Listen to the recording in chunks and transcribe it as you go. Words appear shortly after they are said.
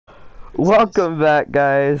Welcome back,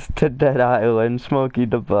 guys, to Dead Island. Smokey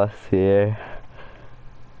the Bus here.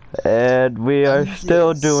 And we are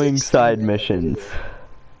still doing side missions.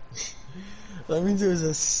 That means it was a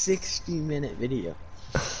 60-minute video.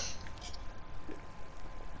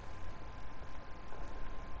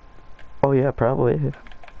 Oh yeah, probably.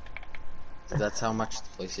 That's how much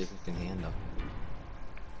the PlayStation can handle.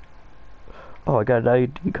 Oh, I got an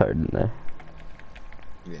ID card in there.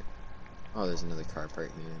 Yeah. Oh, there's another card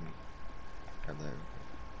right here. Grab that.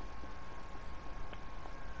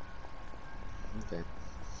 Okay.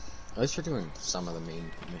 At least we're doing some of the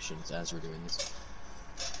main missions as we're doing this.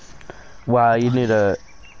 Wow, you need a...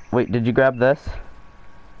 Wait, did you grab this?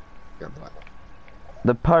 Grab what?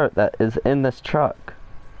 The part that is in this truck.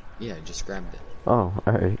 Yeah, I just grabbed it. Oh,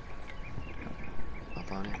 alright.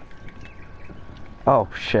 Up on it. Oh,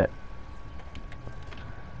 shit.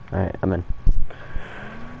 Alright, I'm in.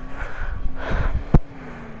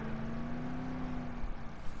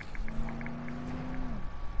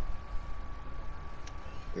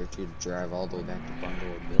 We're to drive all the way back to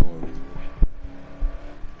Bundle of Bill over here.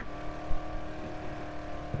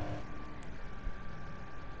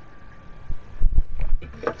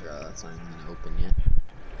 That's not even open yet.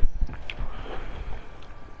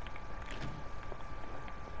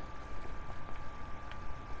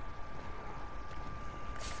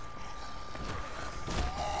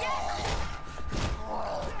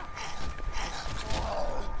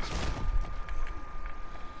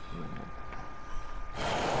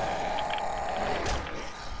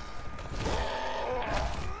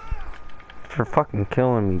 For fucking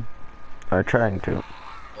killing me. Or trying to.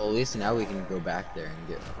 Well, at least now we can go back there and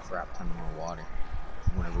get a crap ton more water.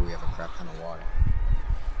 Whenever we have a crap ton of water.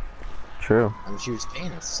 True. I mean, she was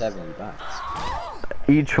paying us $70.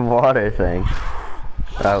 Each water thing.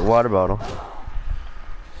 Water bottle.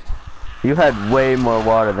 You had way more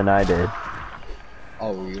water than I did.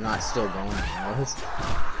 Oh, you're not still going on those?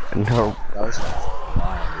 No. That was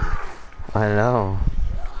wild. I know.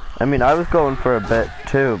 I mean, I was going for a bit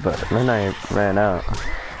too, but then I ran out.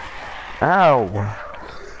 Ow!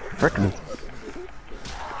 Frickin'.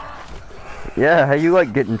 Yeah, how you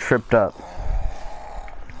like getting tripped up?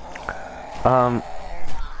 I'll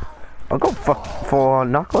go fuck for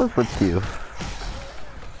knuckles with you.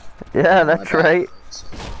 Yeah, that's right.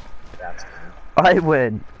 That's I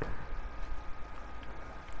win.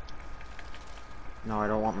 No, I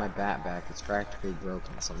don't want my bat back. It's practically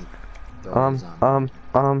broken. So I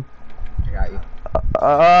got you.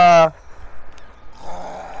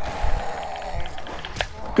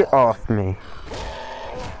 Get off me.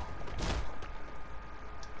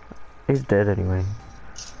 He's dead anyway.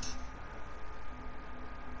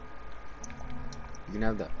 You can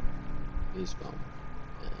have that base bomb.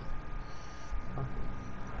 Yeah.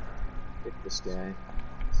 Get this guy.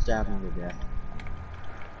 Stab him to death.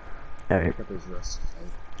 Alright. Pick up his wrist.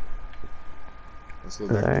 Let's go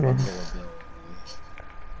back to Bundle of Bill.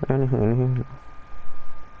 Open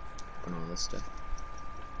all this stuff.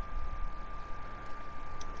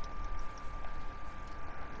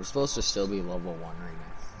 We're supposed to still be level 1 right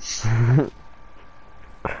now.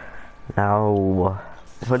 No.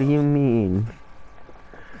 What do you mean?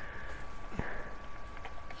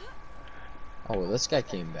 Oh, well, this guy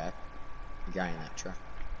came back. The guy in that truck.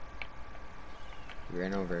 He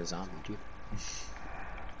ran over a zombie, too.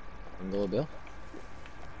 Bundle of Bill?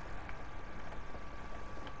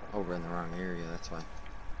 Oh, we're in the wrong area, that's why.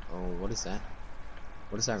 Oh, what is that?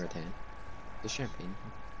 What is that rattan? The champagne.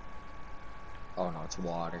 Oh no, it's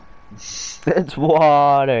water. It's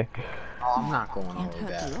water. Oh, I'm not going all the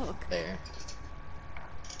way back there.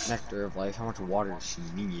 Nectar of life, how much water does she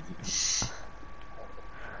need?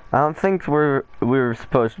 I don't think we were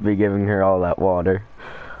supposed to be giving her all that water.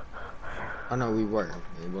 Oh no, we were.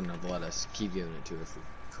 They wouldn't have let us keep giving it to her if we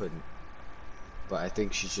couldn't. But I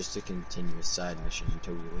think she's just a continuous side mission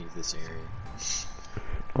until we leave this area.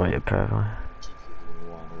 Oh yeah, probably. Keep giving her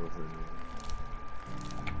water over and over.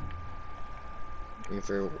 I mean,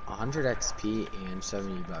 for 100 XP and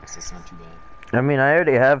 $70, that's not too bad. I mean, I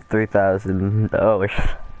already have $3,000. Oh,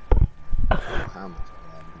 how much?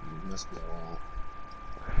 It must be a lot.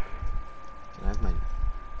 Can I have my...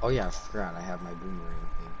 Oh yeah, I forgot I have my boomerang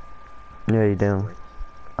thing. Yeah, you do.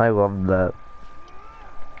 I love that.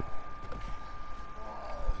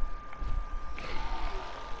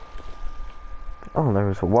 Oh, there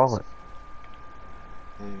was a wallet.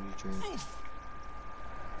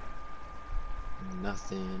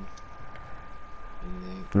 Nothing.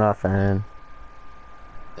 Anything. Nothing.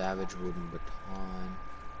 Savage wooden baton.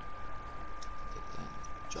 Take that.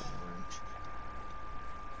 Jump wrench.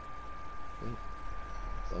 Wait.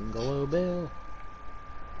 Bungalow Bill.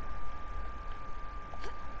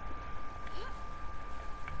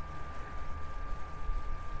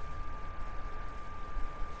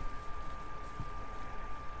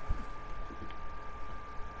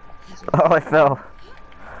 Oh, I fell.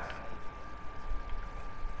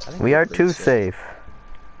 I think We we're are pretty too safe.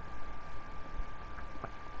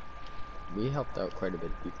 We helped out quite a bit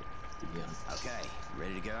of people, to be honest. Okay,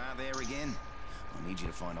 ready to go out there again? I need you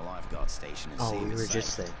to find a lifeguard station and see Oh, if we it's were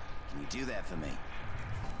just safe. there. Can you do that for me?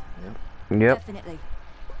 Yep. Yep. Definitely.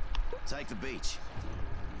 Take the beach.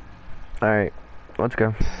 Alright, let's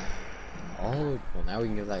go. Oh, well, now we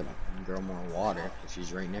can give that girl more water if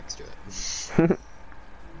she's right next to it.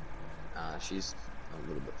 She's a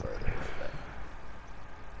little bit further away, but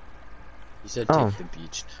you said take the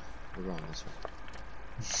beach. We're going this way.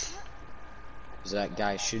 Because that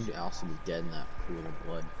guy should also be dead in that pool of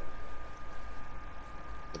blood.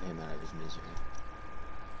 Put him out of his misery.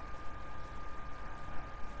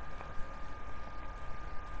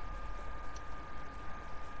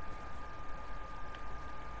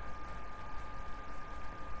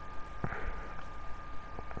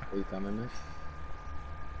 Are you coming, Miss?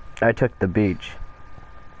 I took the beach.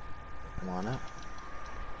 Come on up.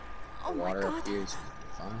 Oh The my water god. up here is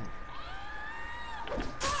fine.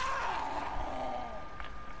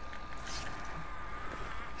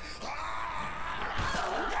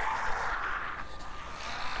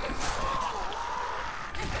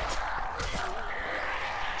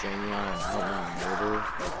 Jamie on an outright murder,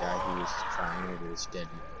 that guy who was crying over his dead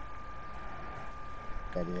wife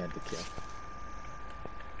that he had to kill.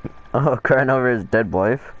 Oh, crying over his dead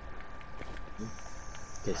wife?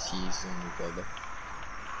 Because he's the one who killed her.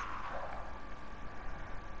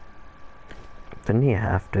 Didn't he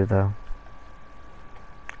have to, though?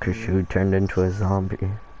 Because she turned into a zombie. Do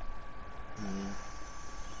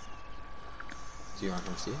you want to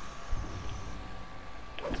come see it?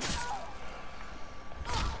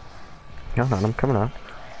 Hold on, I'm coming up.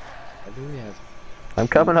 I think we have I'm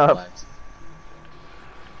coming up. flags.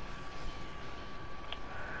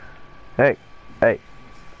 Hey, hey.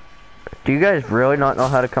 Do you guys really not know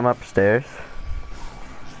how to come upstairs?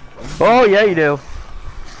 Oh, yeah, you do.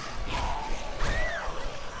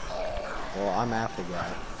 Well, I'm after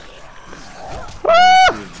guy.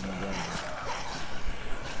 Ah!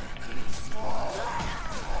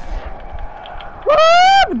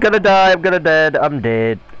 Ah, I'm gonna die, I'm gonna dead, I'm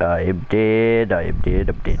dead. I am dead, I am dead,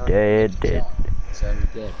 I'm dead, dead. It's already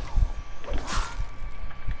dead.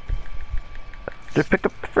 Just picked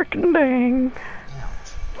up the freaking thing.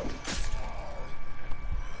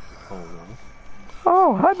 Oh, well.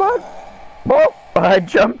 Oh, hi, bud. Oh, I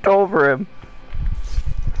jumped over him.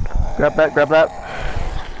 Grab that, grab that.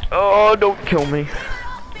 Oh, don't kill me.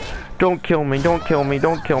 Don't kill me, don't kill me,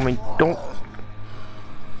 don't kill me, don't.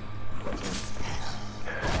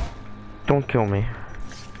 Don't kill me.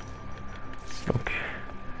 Okay.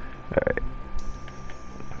 Alright.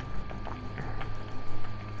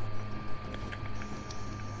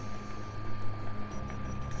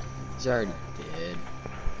 He's already dead.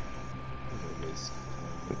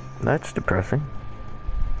 That's depressing.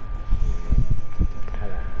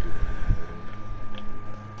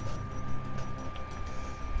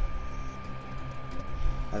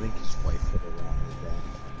 I think his wife would have wanted that.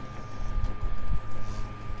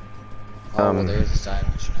 Oh, well, there's a side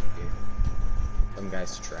mission up here. Some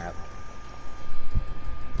guy's trapped.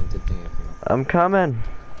 Good thing I can. I'm coming.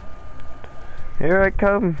 Here I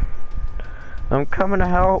come. I'm coming to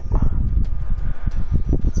help.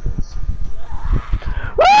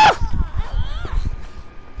 Ah!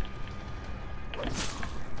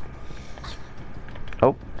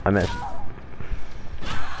 Oh, I missed.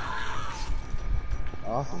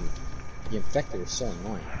 Awesome. The infected are so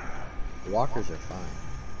annoying. The walkers are fine.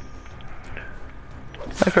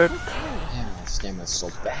 Hi, Fred. Damn, my stamina's so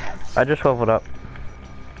bad. I just leveled up.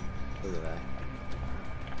 Look at that.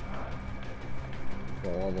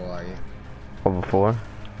 What level are you? Level 4.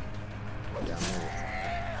 Down there.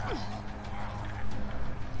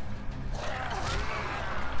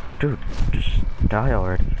 Dude, just die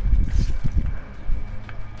already.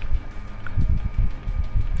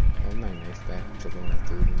 I have my knife back to the one I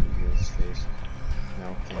threw it in his face.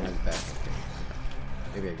 No, can't have it back. Okay.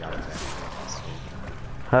 Maybe I got it back.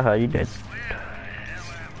 Haha, you did.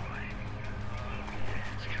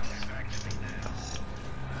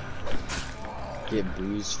 Get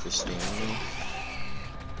bruised for stamina.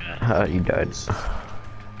 Haha, you died.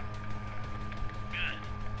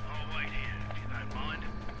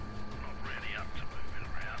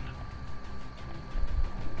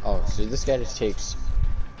 Oh, so this guy just takes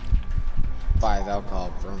 5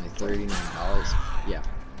 alcohol for only $39. Yeah.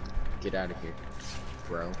 Get out of here,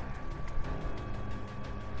 bro.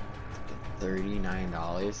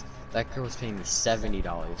 $39? That girl was paying me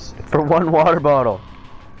 $70. For one water bottle.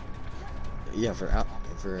 Yeah, for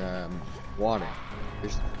water.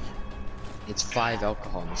 There's It's 5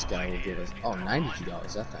 alcohol, and this guy will give us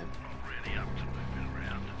 $92 that time.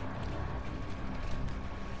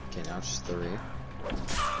 Okay, now it's just 3.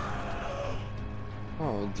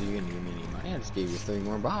 Oh, do you gonna give me any money? I just gave you 3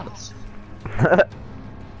 more bottles. I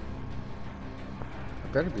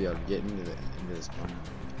better be able to get into this one.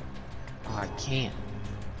 Oh, I can't.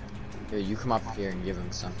 Here, you come up here and give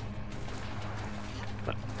him some.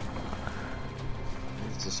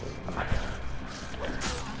 What's this over?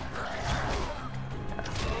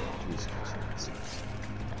 Jesus Christ.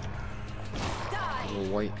 There's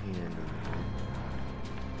a white hand in there.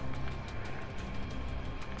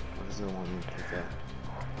 What does it want me to pick up?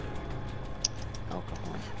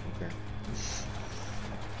 Alcohol. Okay.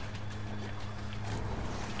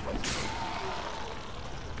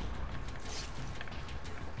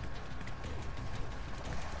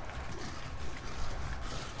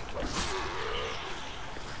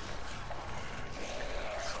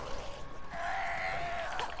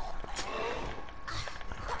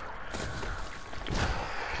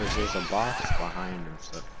 Because there's a box behind him,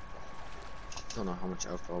 so I don't know how much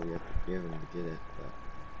alcohol we have to give him to get it, but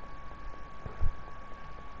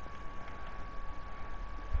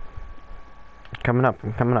Coming up,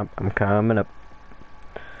 I'm coming up, I'm coming up.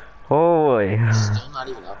 Holy. still not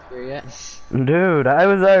even up here yet. Dude, I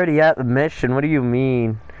was already at the mission, what do you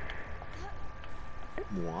mean?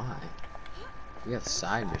 Why? We have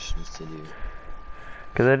side missions to do.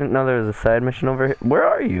 Because I didn't know there was a side mission over here. Where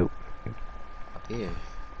are you? Up here.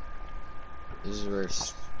 This is where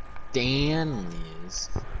Stanley is.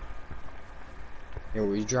 Here,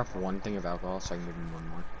 will you drop 1 thing of alcohol so I can give him 1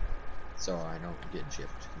 more? So I don't get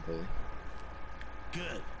gypped completely.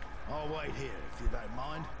 Good. I'll wait here if you don't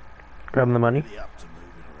mind. Grab the money. Really up to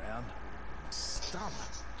moving around. Stomach.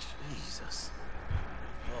 Jesus.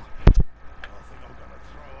 Oh, I think I'm gonna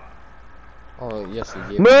throw up. Oh, yes, we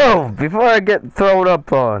did. Move! Before I get thrown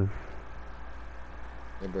up on.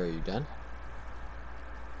 Hey, bro, you done?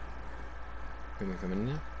 Can we come in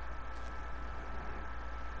now?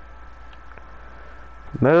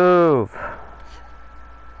 Move!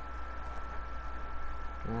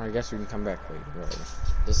 Well, I guess we can come back later. Whatever.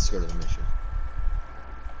 Let's go to the mission.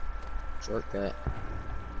 Shortcut.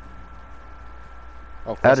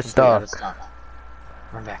 Oh, Out of stock. Out of stock.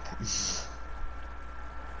 Run back.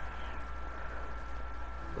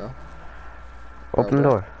 Bro? Open the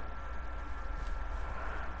door.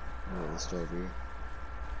 Oh, this door over here.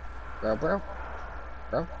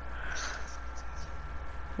 Bro?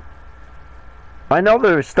 I know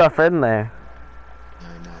there's stuff in there. Yeah,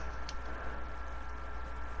 I know.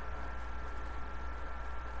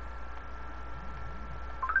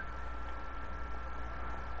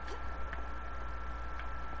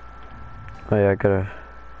 Oh yeah, I gotta...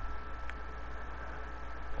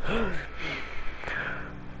 How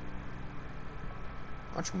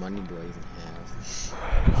much money do I even have?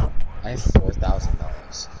 I have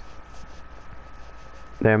 $4,000.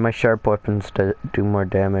 There, my sharp weapons do more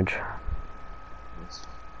damage. Yes.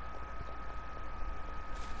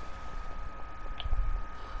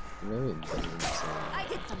 Really I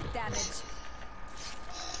did some damage.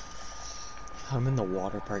 I'm in the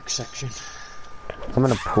water park section. I'm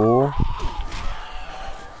in a pool.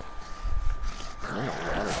 I'm in a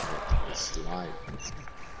water park. It's slide.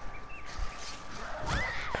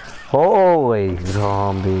 Holy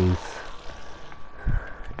zombies.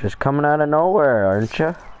 Just coming out of nowhere, aren't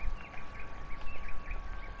you?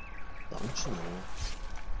 Don't you know?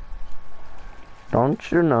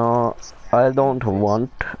 Don't you know I don't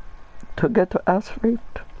want to get ass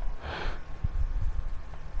raped?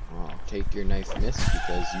 Oh, take your knife, miss,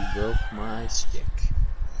 because you broke my stick.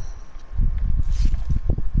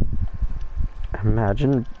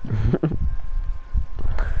 Imagine.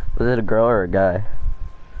 Was it a girl or a guy?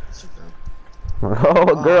 It's a girl.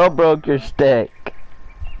 Oh, a girl broke your stick.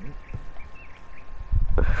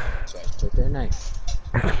 So I took her knife.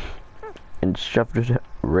 And shoved it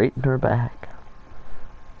right in her back.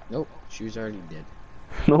 Nope, she was already dead.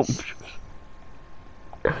 Nope.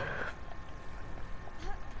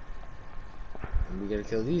 And we gotta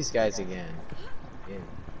kill these guys again. Yeah.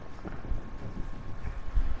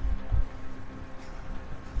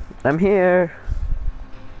 I'm here.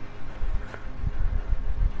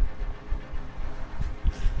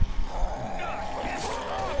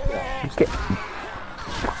 Get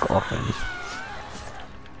fuck off him.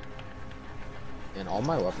 And all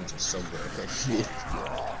my weapons are so broken.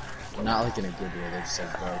 Not like in a good way, they're just so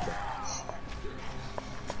broken.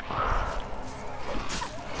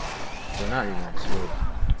 They're not even good.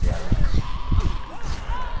 Yeah.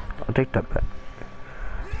 I'll take that back.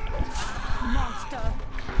 Monster.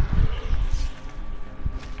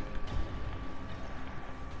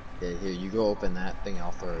 Okay, here, you go open that thing,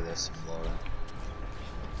 I'll throw this and blow it.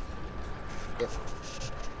 Yep.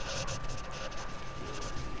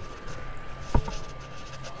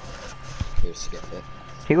 Here, skip it.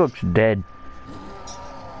 He looks dead.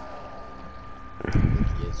 I think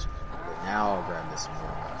he is. Okay, now I'll grab this one.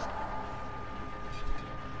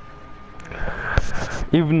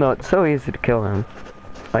 Even though it's so easy to kill him,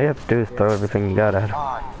 all you have to do is throw everything you got at him.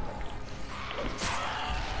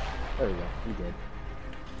 There we go, he did.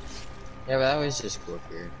 Yeah, but that was just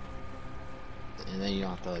quicker. And then you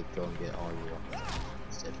don't have to like go and get all your weapons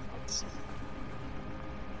instead.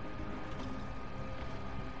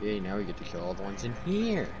 Yay, now we get to kill all the ones in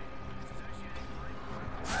here.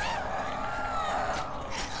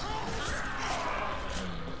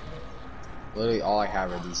 Literally all I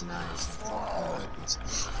have are these knives. Oh, these.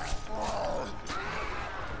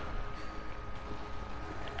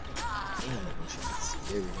 Damn, I wish I could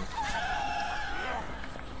see. There we go.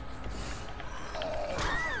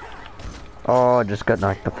 Oh, I just got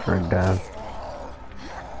knocked the frig down.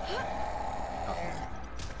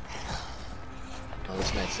 Oh,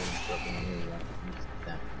 this knife's in broken. Here we go.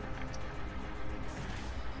 That.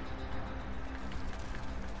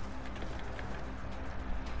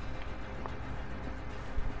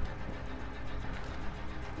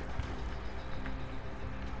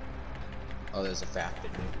 Oh, there's a fact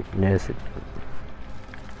in here. Yes.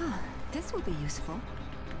 Huh, this will be useful.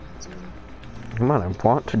 Come on, I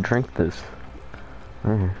want to drink this.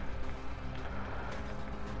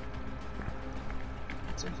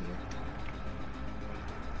 What's in here?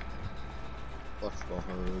 Electrical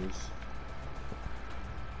hose.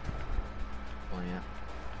 Oh yeah.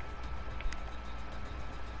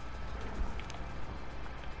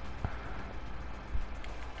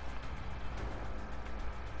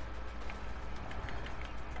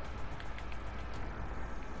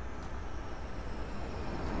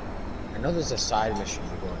 I know there's a side mission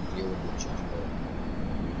to go and deal with the jungle.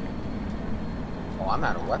 Oh, I'm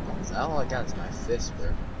out of weapons. All I got is my fist,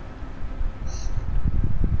 bro.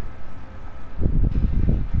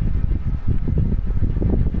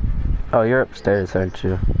 Oh, you're upstairs, aren't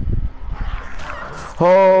you?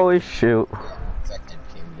 Holy shoot. Yeah, infected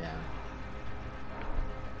came down.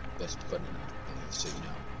 Just putting it out, so you know.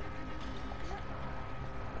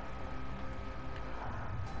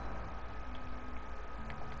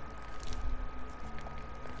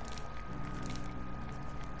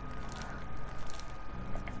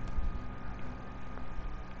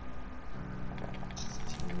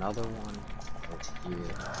 Another one over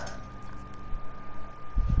here.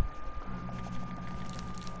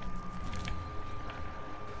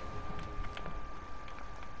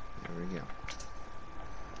 There we go.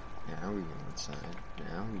 Now we go inside.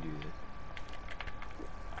 Now we do this.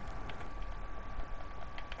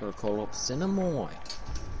 Gotta call up Cinnamon. Only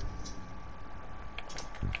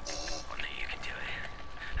you can do it.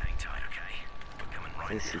 Hang tight, okay? We're coming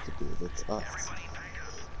right Yes, you now. could do it. It's us. Everybody back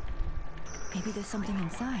up. Maybe there's something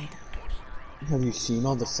inside. Have you seen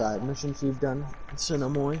all the side missions you've done,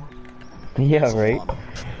 Cinnamon? Yeah, right?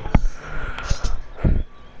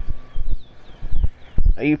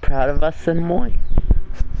 Are you proud of us, Cinnamon?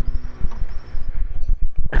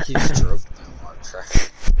 He just drove the log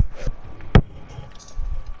truck.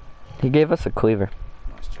 He gave us a cleaver.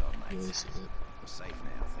 Nice job, mate. Yes, yeah. We're safe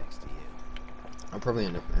now, thanks to you. I'll probably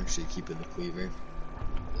end up actually keeping the cleaver.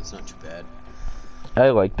 It's not too bad. I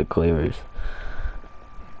like the cleavers.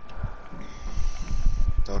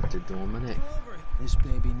 Dr. Dominic. This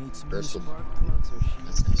baby needs some new Ursula. spark plugs or she's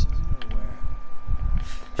That's nice. going nowhere.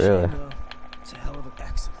 Really? Shame, though. It's a hell of a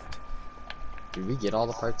excellent. Did we get all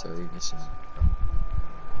the parts or are we missing?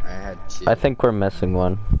 I had two. I think we're missing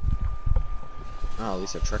one. Oh, at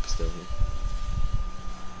least our truck's still here.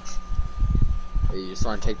 Hey, you just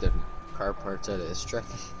want to take the car parts out of this truck?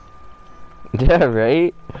 Yeah,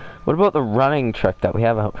 right? What about the running truck that we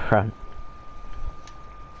have out front?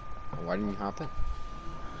 Why didn't you hop in?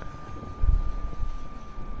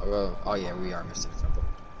 Oh, well, oh yeah, we are missing something.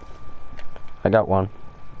 I got one.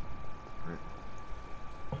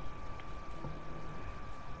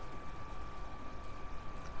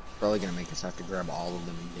 Probably gonna make us have to grab all of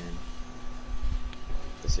them again.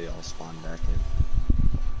 Because they all spawn back in.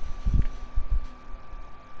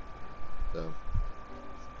 So,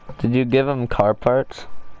 Did you give him car parts?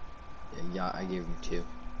 yeah, I gave him two.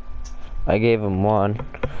 I gave him one.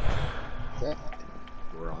 Okay.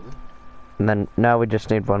 Where are they? And then now we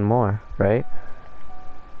just need one more, right?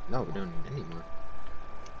 No, we don't need any more.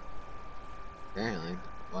 Apparently.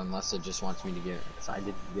 Well, unless it just wants me to get, because I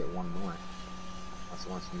did get one more. Unless it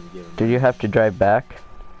wants me to give him. Did you have to drive back?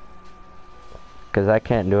 Because I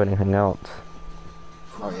can't do anything else.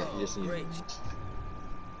 Oh yeah, you just need to.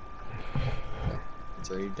 Okay, it's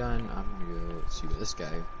already done. I'm gonna go see what this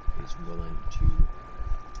guy is willing to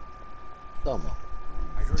sell me.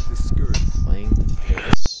 I heard this skirt. Playing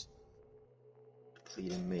this,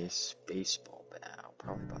 pleading mace, baseball bat. I'll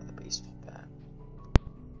probably buy the baseball bat.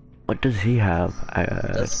 What does he have?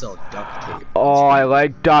 It does sell duct tape. Oh, I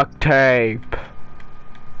like duct tape.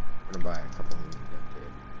 I'm gonna buy a couple of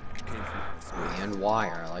duct tape. And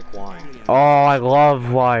wire. I like wire. Oh, I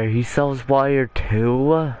love wire. He sells wire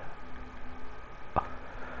too.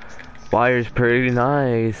 Wire's pretty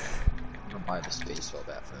nice. I'm gonna buy this baseball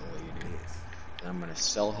bat for the lady. And I'm gonna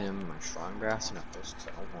sell him my strong brass knuckles because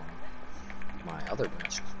I don't want my other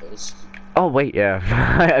brass knuckles. Oh wait, yeah.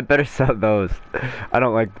 I better sell those. I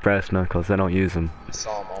don't like brass knuckles. I don't use them. I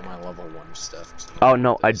saw all my level 1 stuff. Oh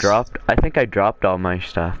no, I think I dropped all my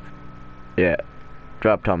stuff. Yeah,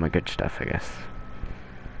 dropped all my good stuff, I guess.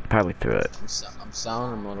 Probably threw it. I'm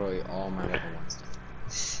selling them literally all my level 1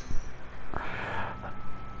 stuff.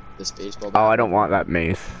 This baseball bat. Oh, I don't want that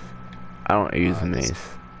mace. I don't use a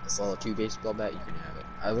mace. This level 2 baseball bat, you can have it.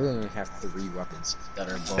 I literally only have 3 weapons that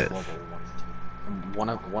are above level 1 and 2. And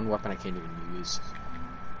one weapon I can't even use.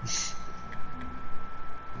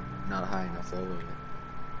 Not high enough level yet.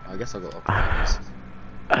 I guess I'll go upgrade this.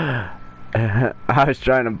 I was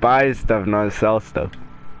trying to buy stuff, not sell stuff.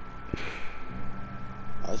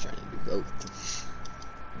 I was trying to do both.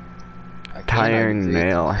 Tiring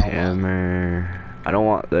nail hammer. I don't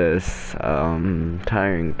want this.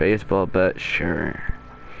 Tiring baseball bat, sure.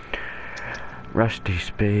 Rusty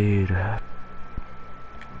spade.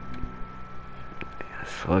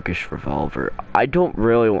 Sluggish revolver. I don't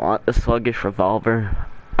really want the sluggish revolver.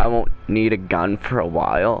 I won't need a gun for a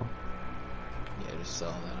while. Yeah, just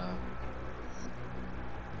sell that out.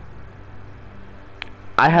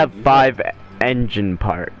 I have 5 engine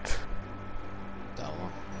parts.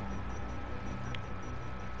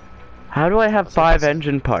 How do I have 5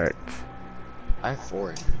 engine parts? I have 4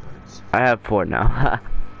 engine parts. I have 4 now.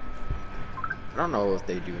 I don't know if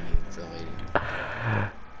they do anything for the lady.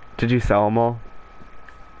 Did you sell them all?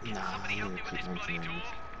 Nah, I'm gonna keep mentioning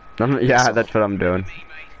it. Yeah, that's what I'm doing.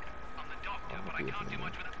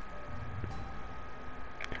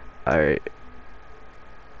 Alright.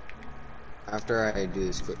 After I do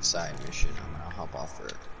this quick side mission, I'm gonna hop off for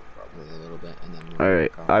probably a little bit and then.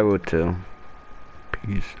 Alright, I will too.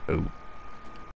 Peace out.